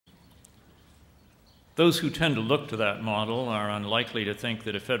Those who tend to look to that model are unlikely to think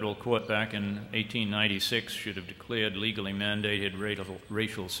that a federal court back in 1896 should have declared legally mandated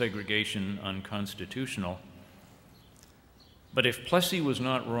racial segregation unconstitutional. But if Plessy was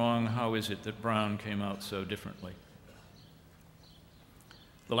not wrong, how is it that Brown came out so differently?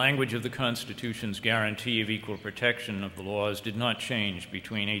 The language of the Constitution's guarantee of equal protection of the laws did not change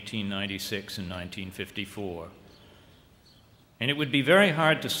between 1896 and 1954. And it would be very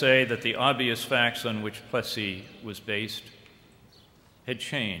hard to say that the obvious facts on which Plessy was based had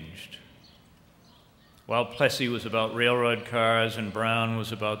changed. While Plessy was about railroad cars and Brown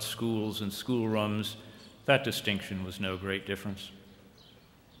was about schools and schoolrooms, that distinction was no great difference.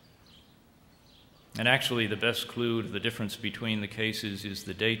 And actually, the best clue to the difference between the cases is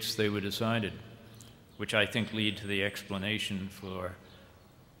the dates they were decided, which I think lead to the explanation for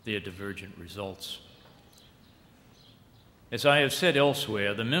their divergent results. As I have said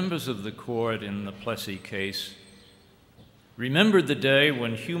elsewhere, the members of the court in the Plessy case remembered the day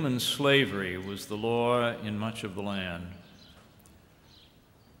when human slavery was the law in much of the land.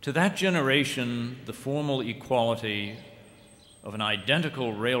 To that generation, the formal equality of an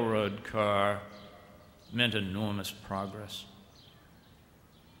identical railroad car meant enormous progress.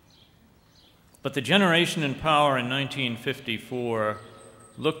 But the generation in power in 1954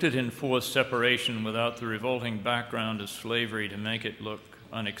 looked at enforced separation without the revolting background of slavery to make it look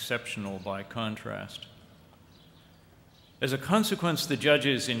unexceptional by contrast. As a consequence, the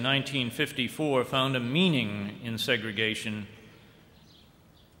judges in 1954 found a meaning in segregation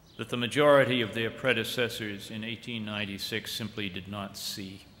that the majority of their predecessors in 1896 simply did not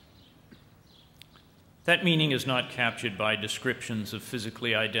see. That meaning is not captured by descriptions of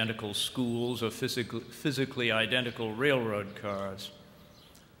physically identical schools or physically identical railroad cars.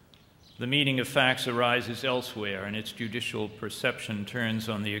 The meaning of facts arises elsewhere, and its judicial perception turns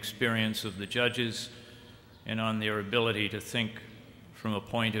on the experience of the judges and on their ability to think from a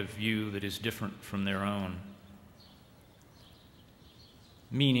point of view that is different from their own.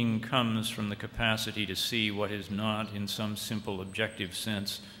 Meaning comes from the capacity to see what is not, in some simple objective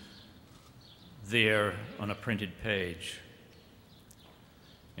sense, there on a printed page.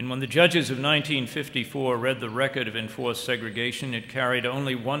 And when the judges of 1954 read the record of enforced segregation, it carried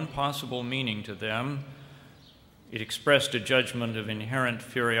only one possible meaning to them. It expressed a judgment of inherent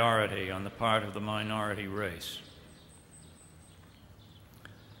inferiority on the part of the minority race.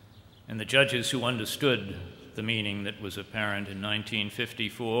 And the judges who understood the meaning that was apparent in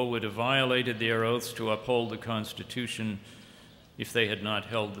 1954 would have violated their oaths to uphold the Constitution if they had not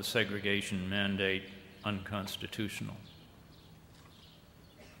held the segregation mandate unconstitutional.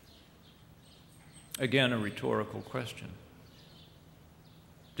 Again, a rhetorical question.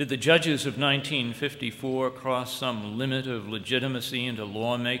 Did the judges of 1954 cross some limit of legitimacy into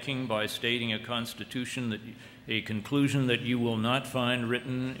lawmaking by stating a conclusion that you will not find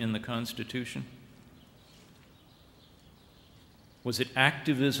written in the Constitution? Was it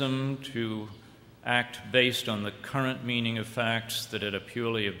activism to act based on the current meaning of facts that at a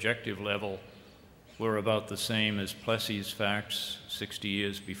purely objective level were about the same as Plessy's facts 60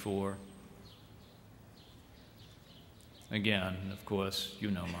 years before? Again, of course, you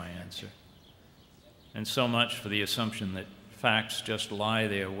know my answer. And so much for the assumption that facts just lie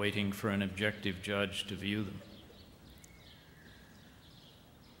there waiting for an objective judge to view them.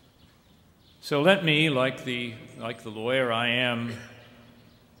 So let me, like the lawyer I am,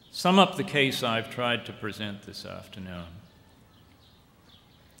 sum up the case I've tried to present this afternoon.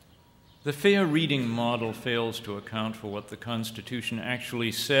 The fair reading model fails to account for what the Constitution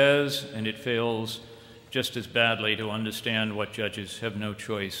actually says, and it fails just as badly to understand what judges have no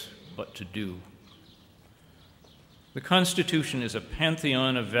choice but to do. The Constitution is a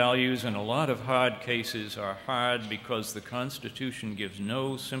pantheon of values, and a lot of hard cases are hard because the Constitution gives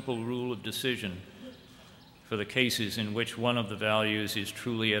no simple rule of decision for the cases in which one of the values is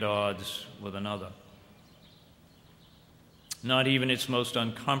truly at odds with another. Not even its most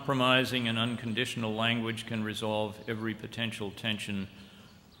uncompromising and unconditional language can resolve every potential tension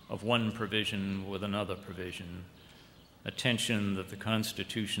of one provision with another provision, a tension that the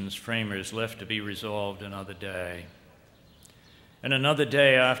Constitution's framers left to be resolved another day. And another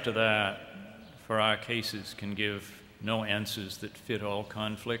day after that, for our cases, can give no answers that fit all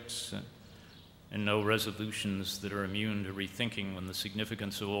conflicts and no resolutions that are immune to rethinking when the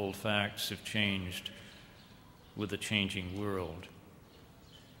significance of old facts have changed with a changing world.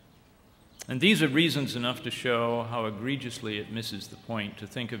 And these are reasons enough to show how egregiously it misses the point to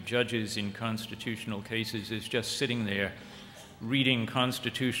think of judges in constitutional cases as just sitting there reading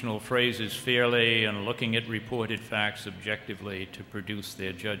constitutional phrases fairly and looking at reported facts objectively to produce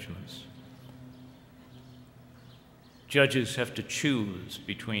their judgments. Judges have to choose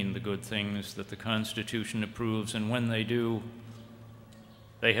between the good things that the Constitution approves, and when they do,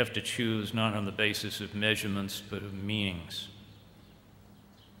 they have to choose not on the basis of measurements, but of meanings.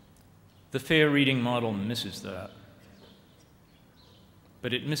 The fair reading model misses that,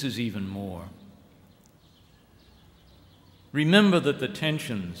 but it misses even more. Remember that the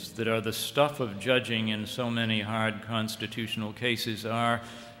tensions that are the stuff of judging in so many hard constitutional cases are,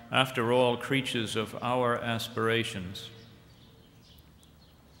 after all, creatures of our aspirations.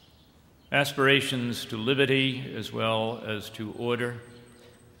 Aspirations to liberty as well as to order,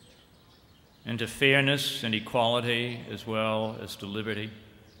 and to fairness and equality as well as to liberty.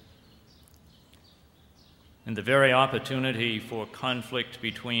 And the very opportunity for conflict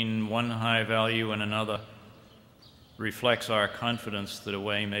between one high value and another reflects our confidence that a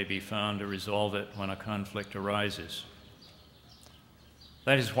way may be found to resolve it when a conflict arises.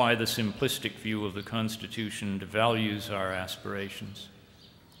 That is why the simplistic view of the Constitution devalues our aspirations,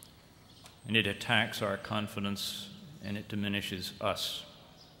 and it attacks our confidence, and it diminishes us.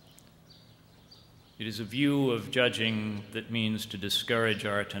 It is a view of judging that means to discourage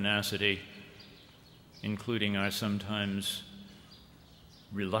our tenacity, including our sometimes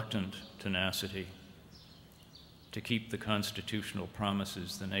reluctant tenacity, to keep the constitutional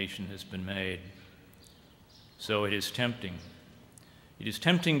promises the nation has been made. So it is tempting. It is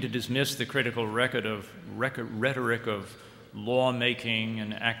tempting to dismiss the critical rhetoric of lawmaking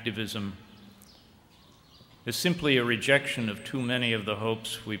and activism as simply a rejection of too many of the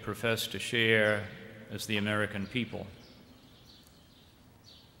hopes we profess to share as the American people.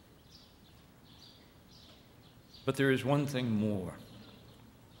 But there is one thing more.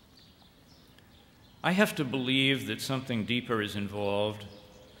 I have to believe that something deeper is involved,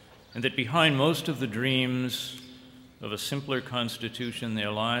 and that behind most of the dreams of a simpler constitution there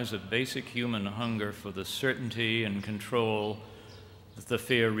lies a basic human hunger for the certainty and control that the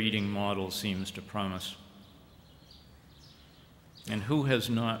fair reading model seems to promise. And who has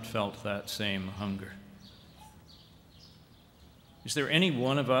not felt that same hunger? Is there any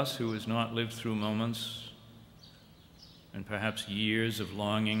one of us who has not lived through moments and perhaps years of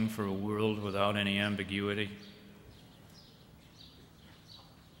longing for a world without any ambiguity,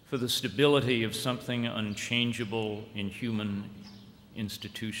 for the stability of something unchangeable in human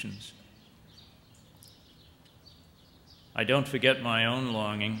institutions? I don't forget my own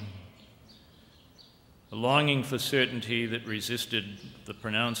longing, a longing for certainty that resisted the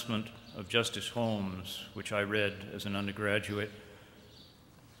pronouncement of Justice Holmes, which I read as an undergraduate,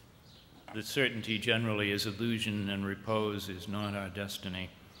 that certainty generally is illusion and repose is not our destiny.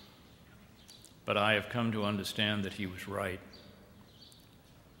 But I have come to understand that he was right.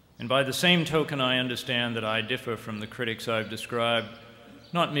 And by the same token, I understand that I differ from the critics I've described,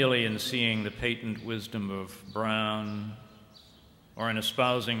 not merely in seeing the patent wisdom of Brown or in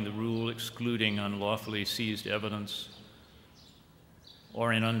espousing the rule excluding unlawfully seized evidence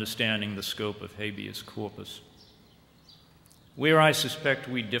or in understanding the scope of habeas corpus. Where I suspect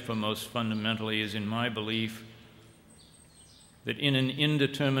we differ most fundamentally is in my belief that in an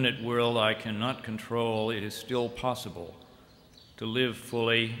indeterminate world I cannot control, it is still possible to live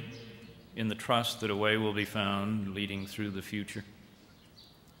fully in the trust that a way will be found leading through the future,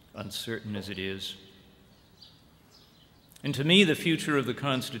 uncertain as it is. And to me, the future of the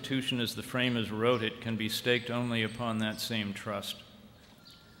Constitution as the framers wrote it can be staked only upon that same trust.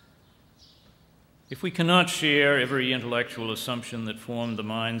 If we cannot share every intellectual assumption that formed the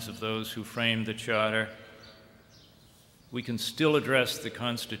minds of those who framed the Charter, we can still address the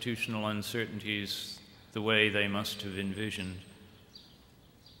constitutional uncertainties the way they must have envisioned,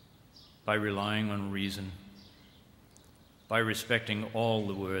 by relying on reason, by respecting all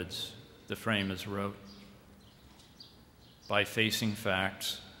the words the framers wrote, by facing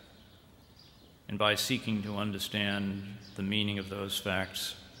facts, and by seeking to understand the meaning of those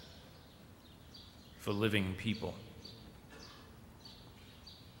facts for living people.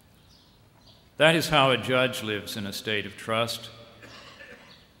 That is how a judge lives in a state of trust,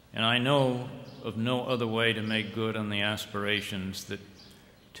 and I know of no other way to make good on the aspirations that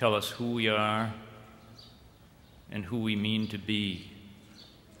tell us who we are and who we mean to be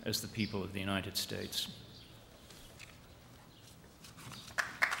as the people of the United States.